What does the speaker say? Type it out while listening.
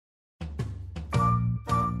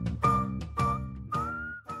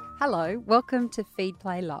Hello, welcome to Feed,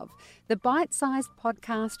 Play, Love, the bite-sized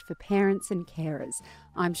podcast for parents and carers.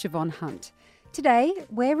 I'm Siobhan Hunt. Today,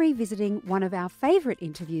 we're revisiting one of our favourite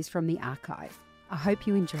interviews from the archive. I hope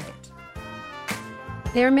you enjoy it.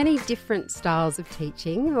 There are many different styles of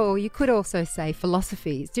teaching, or you could also say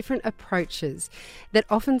philosophies, different approaches that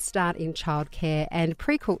often start in childcare and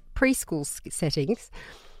preschool settings.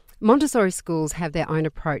 Montessori schools have their own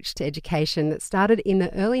approach to education that started in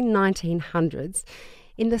the early 1900s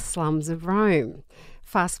in the slums of Rome.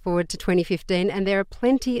 Fast forward to 2015 and there are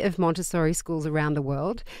plenty of Montessori schools around the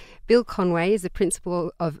world. Bill Conway is the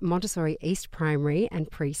principal of Montessori East Primary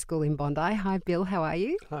and Preschool in Bondi. Hi Bill, how are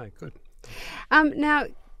you? Hi, good. Now,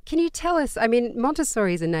 can you tell us,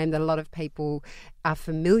 Montessori is a name that a lot of people are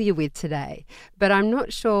familiar with today, but I'm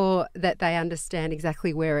not sure that they understand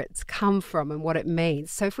exactly where it's come from and what it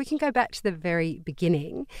means. So if we can go back to the very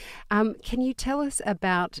beginning, can you tell us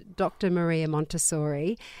about Dr. Maria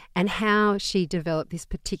Montessori and how she developed this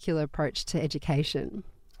particular approach to education?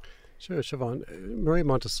 Sure, Siobhan. Maria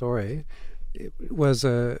Montessori was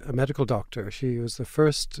a medical doctor. She was the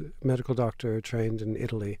first medical doctor trained in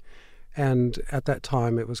Italy. And at that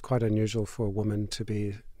time, it was quite unusual for a woman to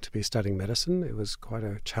be studying medicine. It was quite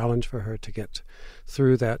a challenge for her to get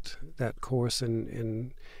through that course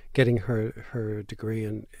in getting her degree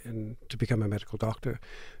and to become a medical doctor.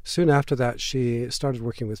 Soon after that, she started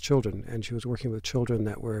working with children, and she was working with children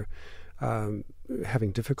that were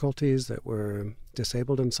having difficulties, that were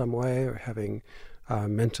disabled in some way, or having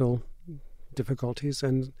mental difficulties.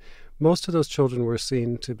 And most of those children were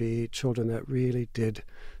seen to be children that really did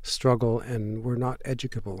struggle and were not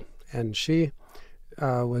educable. And she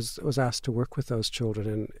was asked to work with those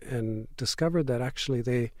children and discovered that actually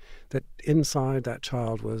that inside that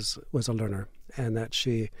child was a learner, and that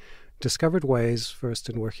she discovered ways first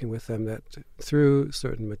in working with them that through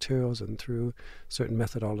certain materials and through certain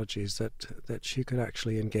methodologies that she could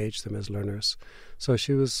actually engage them as learners. So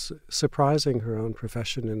she was surprising her own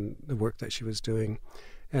profession in the work that she was doing,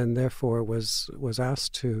 and therefore was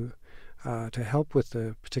asked to help with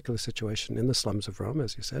the particular situation in the slums of Rome,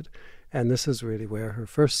 as you said. And this is really where her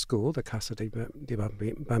first school, the Casa di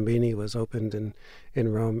Bambini, was opened in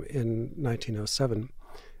Rome in 1907.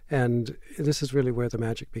 And this is really where the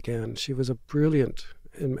magic began. She was a brilliant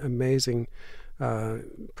and amazing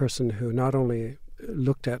person who not only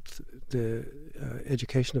looked at the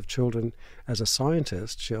education of children as a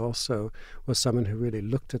scientist, she also was someone who really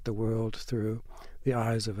looked at the world through the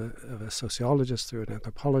eyes of a sociologist, through an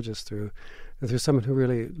anthropologist, through someone who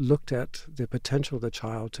really looked at the potential of the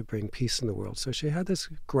child to bring peace in the world. So she had this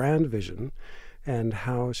grand vision and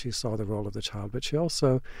how she saw the role of the child, but she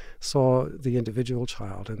also saw the individual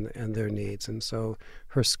child and their needs. And so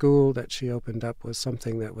her school that she opened up was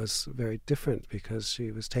something that was very different, because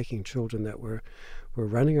she was taking children that were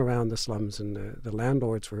running around the slums, and the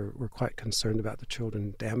landlords were quite concerned about the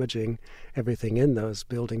children damaging everything in those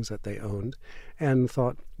buildings that they owned, and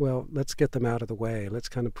thought, well, let's get them out of the way. Let's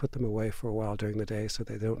kind of put them away for a while during the day so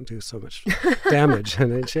they don't do so much damage.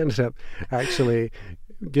 And then she ended up actually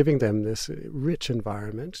giving them this rich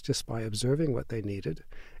environment just by observing what they needed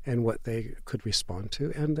and what they could respond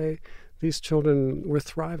to. And these children were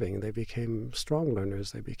thriving. They became strong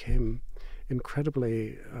learners. They became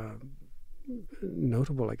incredibly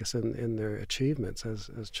notable, I guess, in their achievements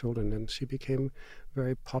as children. And she became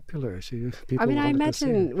very popular. I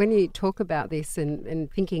imagine when you talk about this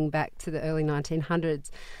and thinking back to the early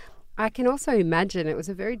 1900s, I can also imagine it was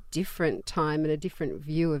a very different time and a different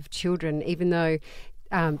view of children, even though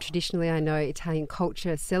traditionally I know Italian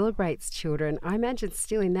culture celebrates children. I imagine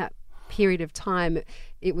still in that period of time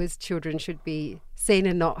it was children should be seen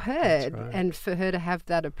and not heard. Right. And for her to have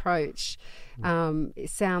that approach, it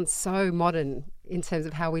sounds so modern in terms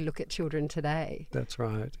of how we look at children today. That's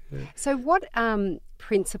right. Yeah. So what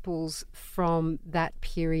principles from that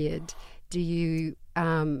period do you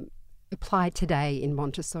apply today in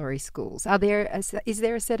Montessori schools? Is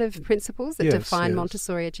there a set of principles that define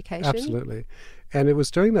Montessori education? Absolutely. And it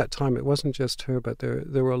was during that time, it wasn't just her, but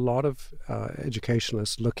there were a lot of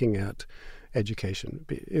educationalists looking at education.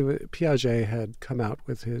 Piaget had come out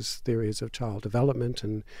with his theories of child development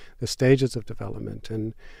and the stages of development,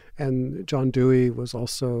 and John Dewey was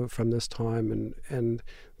also from this time, and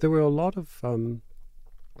there were a lot of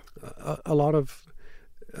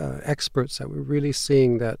experts that were really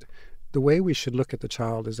seeing that the way we should look at the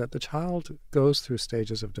child is that the child goes through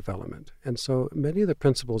stages of development. And so many of the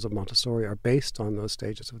principles of Montessori are based on those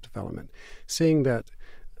stages of development, seeing that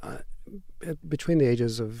between the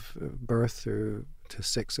ages of birth through to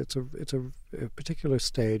 6, it's a particular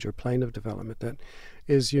stage or plane of development that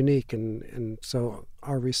is unique. And so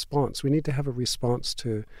our response. We need to have a response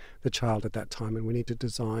to the child at that time, and we need to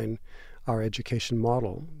design our education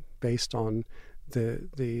model based on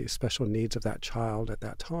the special needs of that child at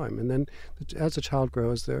that time. And then as the child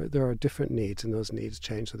grows, there are different needs, and those needs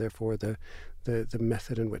change. So therefore, the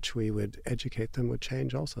method in which we would educate them would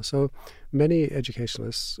change also. So many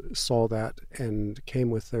educationalists saw that and came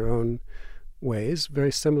with their own ways,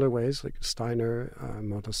 very similar ways, like Steiner,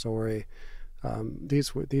 Montessori.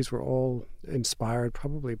 These were all inspired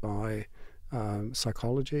probably by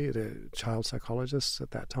psychology, the child psychologists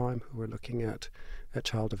at that time who were looking at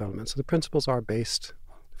child development. So the principles are based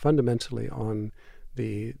fundamentally on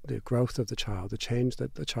the growth of the child, the change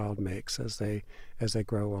that the child makes as they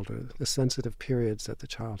grow older, the sensitive periods that the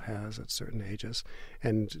child has at certain ages,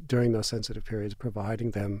 and during those sensitive periods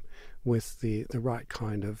providing them with the right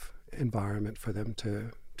kind of environment for them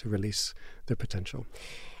to release their potential.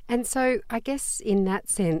 And so I guess in that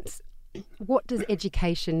sense, what does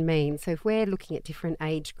education mean? So if we're looking at different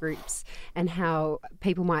age groups and how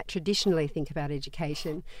people might traditionally think about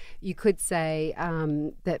education, you could say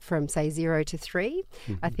that from, say, 0 to 3,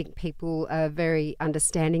 I think people are very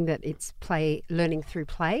understanding that it's learning through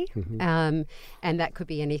play. And that could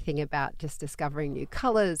be anything about just discovering new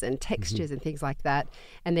colours and textures and things like that.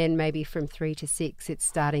 And then maybe from 3 to 6, it's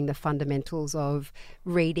starting the fundamentals of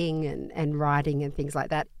reading and writing and things like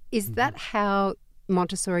that. Is that how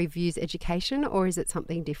Montessori views education, or is it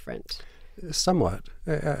something different? Somewhat.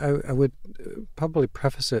 I would probably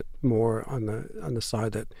preface it more on the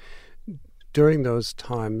side that during those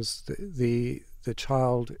times the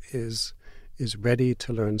child is ready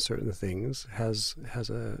to learn certain things, has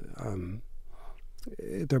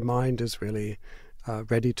their mind is really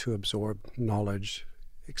ready to absorb knowledge,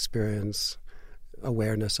 experience,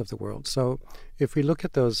 awareness of the world. So if we look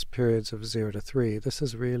at those periods of 0 to 3, this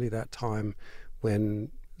is really that time when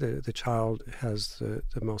the child has the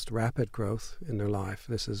most rapid growth in their life.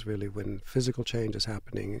 This is really when physical change is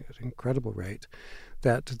happening at an incredible rate,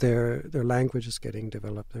 that their language is getting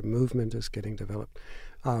developed, their movement is getting developed.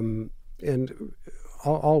 And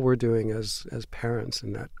all we're doing as parents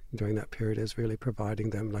during that period is really providing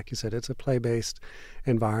them, like you said, it's a play-based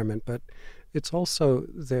environment, but it's also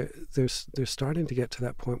they're starting to get to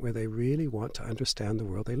that point where they really want to understand the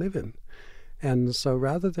world they live in. And so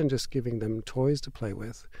rather than just giving them toys to play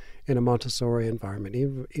with in a Montessori environment,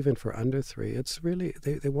 even for under 3, it's really,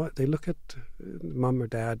 they look at mom or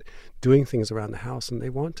dad doing things around the house and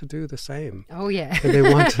they want to do the same. Oh, yeah. And they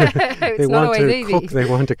want to, cook, they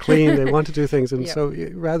want to clean, they want to do things. And so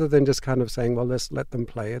rather than just kind of saying, well, let's let them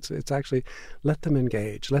play, it's actually let them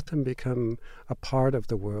engage, let them become a part of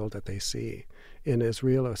the world that they see in as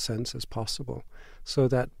real a sense as possible, so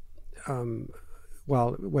that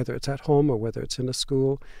well, whether it's at home or whether it's in a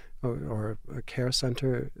school or a care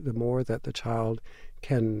center, the more that the child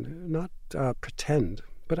can not pretend,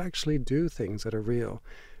 but actually do things that are real,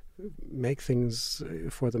 make things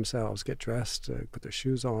for themselves, get dressed, put their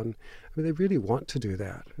shoes on. I mean, they really want to do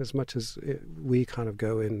that as much as we kind of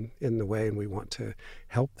go in the way and we want to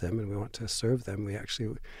help them and we want to serve them. We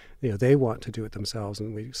actually, they want to do it themselves,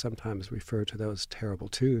 and we sometimes refer to those terrible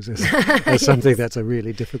twos as something that's a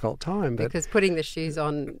really difficult time. Because putting the shoes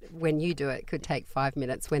on when you do it could take 5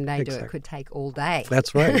 minutes. When they do it could take all day.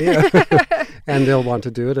 That's right, yeah. And they'll want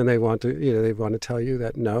to do it, and they want to, they want to tell you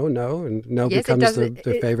that no, and no becomes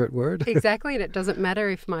the favorite word. Exactly, and it doesn't matter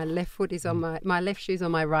if my left foot is on my left shoe's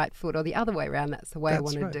on my right foot or the other way around. That's the way I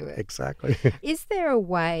want to do it. Exactly. Is there a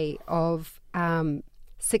way of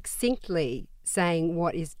succinctly saying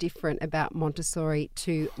what is different about Montessori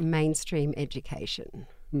to mainstream education?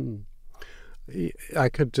 I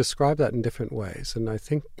could describe that in different ways, and I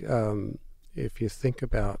think if you think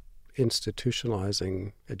about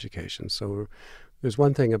institutionalizing education, so there's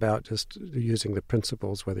one thing about just using the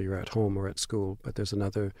principles, whether you're at home or at school, but there's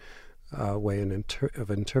another way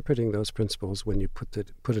of interpreting those principles when you put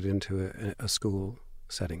it into a school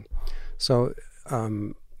setting. So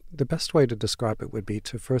the best way to describe it would be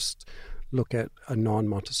to first look at a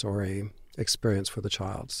non-Montessori experience for the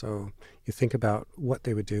child. So you think about what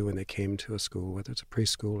they would do when they came to a school, whether it's a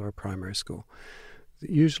preschool or a primary school.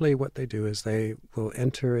 Usually what they do is they will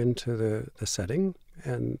enter into the setting,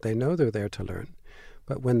 and they know they're there to learn.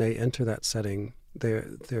 But when they enter that setting,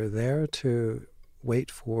 they're there to wait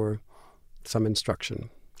for some instruction.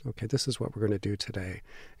 Okay, this is what we're going to do today.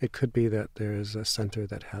 It could be that there's a center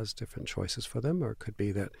that has different choices for them, or it could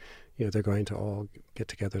be that they're going to all get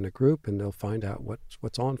together in a group and they'll find out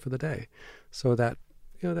what's on for the day. So that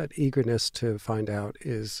that eagerness to find out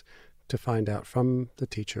is to find out from the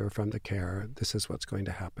teacher or from the carer, this is what's going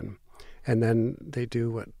to happen, and then they do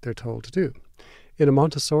what they're told to do. In a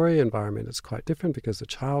Montessori environment, it's quite different because the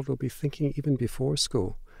child will be thinking even before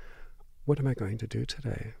school, what am I going to do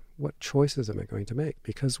today? What choices am I going to make?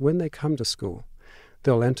 Because when they come to school,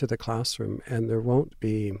 they'll enter the classroom and there won't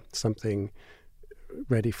be something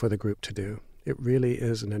ready for the group to do. It really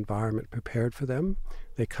is an environment prepared for them.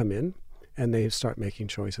 They come in and they start making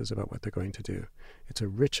choices about what they're going to do. It's a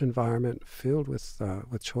rich environment filled with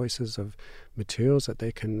choices of materials that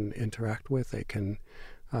they can interact with, they can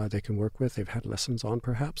work with, they've had lessons on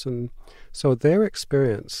perhaps. And so their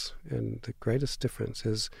experience, and the greatest difference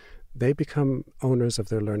is they become owners of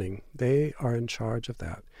their learning. They are in charge of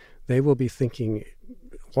that. They will be thinking,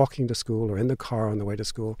 walking to school or in the car on the way to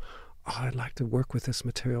school, oh, I'd like to work with this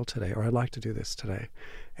material today, or I'd like to do this today.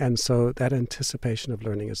 And so that anticipation of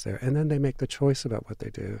learning is there. And then they make the choice about what they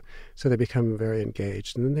do. So they become very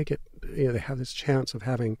engaged. And then they get, they have this chance of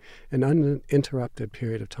having an uninterrupted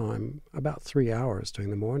period of time, about 3 hours during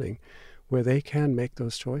the morning, where they can make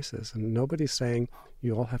those choices. And nobody's saying,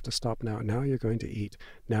 you all have to stop now. Now you're going to eat.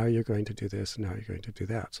 Now you're going to do this. And now you're going to do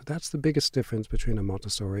that. So that's the biggest difference between a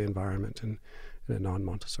Montessori environment and a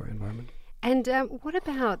non-Montessori environment. And what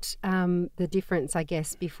about the difference, I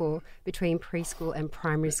guess, between preschool and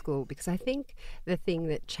primary school? Because I think the thing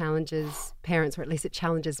that challenges parents, or at least it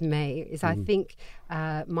challenges me, is I think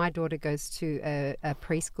my daughter goes to a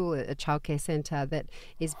preschool, a childcare centre that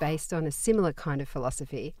is based on a similar kind of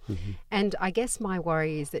philosophy. Mm-hmm. And I guess my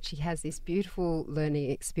worry is that she has this beautiful learning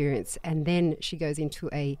experience and then she goes into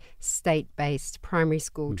a state-based primary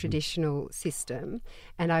school traditional system.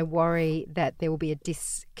 And I worry that there will be a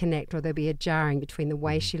disconnect, or there'll be a jarring between the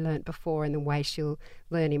way she learnt before and the way she'll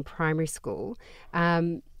learn in primary school.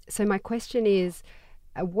 So my question is,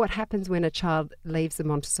 what happens when a child leaves the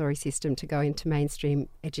Montessori system to go into mainstream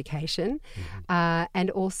education? And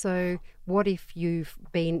also, what if you've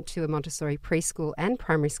been to a Montessori preschool and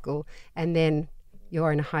primary school and then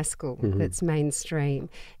you're in a high school that's mainstream?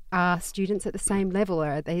 Are students at the same level, or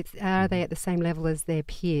are they at the same level as their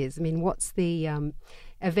peers? I mean, what's the...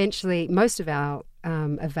 eventually, most of our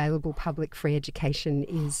available public free education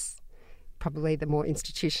is probably the more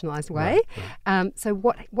institutionalised way. Right. So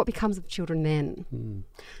what becomes of children then?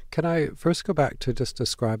 Can I first go back to just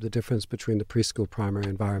describe the difference between the preschool primary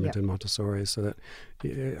environment and Montessori, so that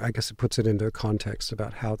I guess it puts it into context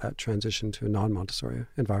about how that transition to a non-Montessori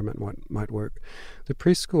environment might work. The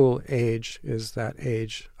preschool age is that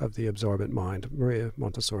age of the absorbent mind. Maria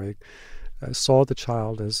Montessori saw the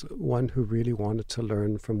child as one who really wanted to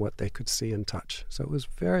learn from what they could see and touch. So it was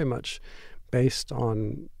very much based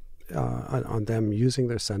on them using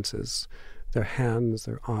their senses, their hands,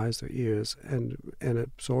 their eyes, their ears, and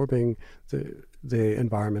absorbing the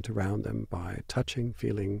environment around them by touching,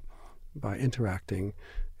 feeling, by interacting,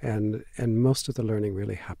 and most of the learning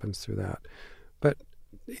really happens through that. But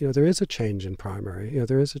there is a change in primary.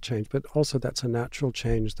 There is a change, but also that's a natural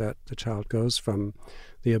change that the child goes from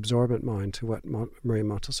the absorbent mind to what Maria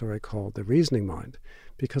Montessori called the reasoning mind,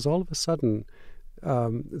 because all of a sudden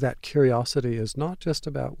that curiosity is not just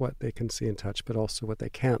about what they can see and touch, but also what they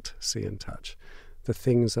can't see and touch, the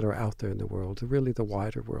things that are out there in the world, really the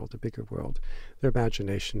wider world, the bigger world. Their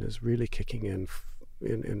imagination is really kicking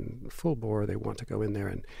in full bore. They want to go in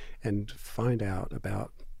there and find out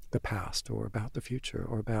about the past, or about the future,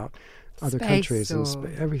 or about other countries and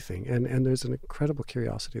everything. And there's an incredible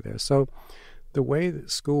curiosity there. So the way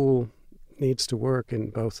that school needs to work in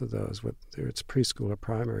both of those, whether it's preschool or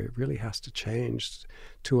primary, really has to change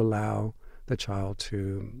to allow the child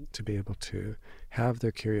to be able to have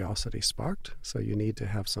their curiosity sparked. So you need to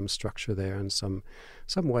have some structure there and some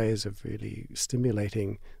ways of really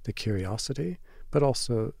stimulating the curiosity, but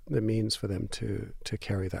also the means for them to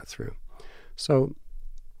carry that through. So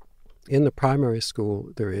in the primary school,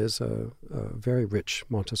 there is a very rich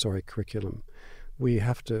Montessori curriculum. We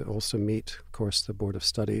have to also meet, of course, the Board of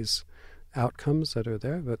Studies outcomes that are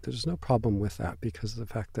there, but there's no problem with that, because of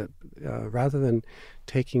the fact that rather than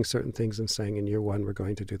taking certain things and saying in year 1 we're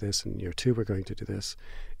going to do this, and in year 2 we're going to do this,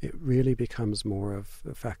 it really becomes more of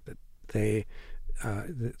the fact that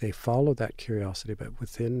they follow that curiosity, but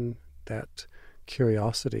within that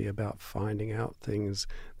curiosity about finding out things,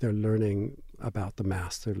 they're learning about the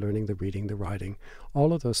math, they're learning the reading, the writing.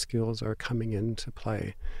 All of those skills are coming into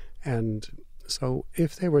play. And so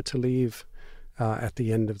if they were to leave at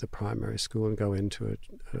the end of the primary school and go into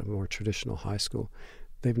a more traditional high school,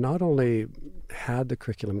 they've not only had the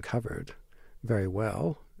curriculum covered very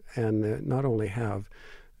well, and not only have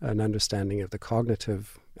an understanding of the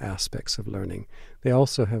cognitive aspects of learning. They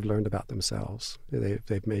also have learned about themselves.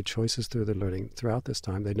 They've made choices through their learning throughout this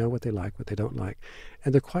time. They know what they like, what they don't like,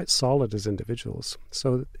 and they're quite solid as individuals.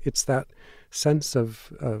 So it's that sense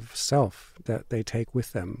of self that they take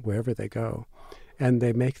with them wherever they go, and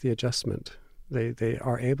they make the adjustment. They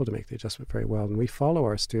are able to make the adjustment very well, and we follow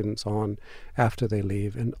our students on after they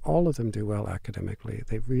leave, and all of them do well academically.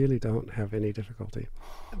 They really don't have any difficulty.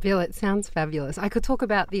 Bill, it sounds fabulous. I could talk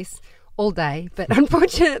about this all day, but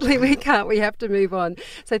unfortunately we can't. We have to move on.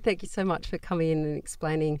 So thank you so much for coming in and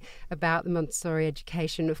explaining about the Montessori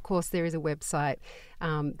education. Of course, there is a website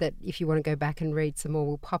that if you want to go back and read some more,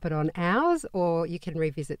 we'll pop it on ours, or you can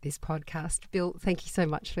revisit this podcast. Bill, thank you so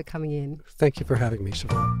much for coming in. Thank you for having me,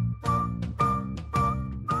 Siobhan.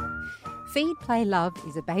 Feed, Play, Love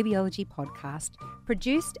is a babyology podcast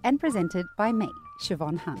produced and presented by me,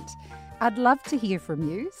 Siobhan Hunt. I'd love to hear from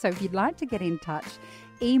you, so if you'd like to get in touch,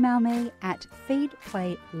 email me at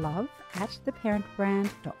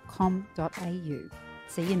feedplaylove@theparentbrand.com.au.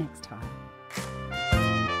 See you next time.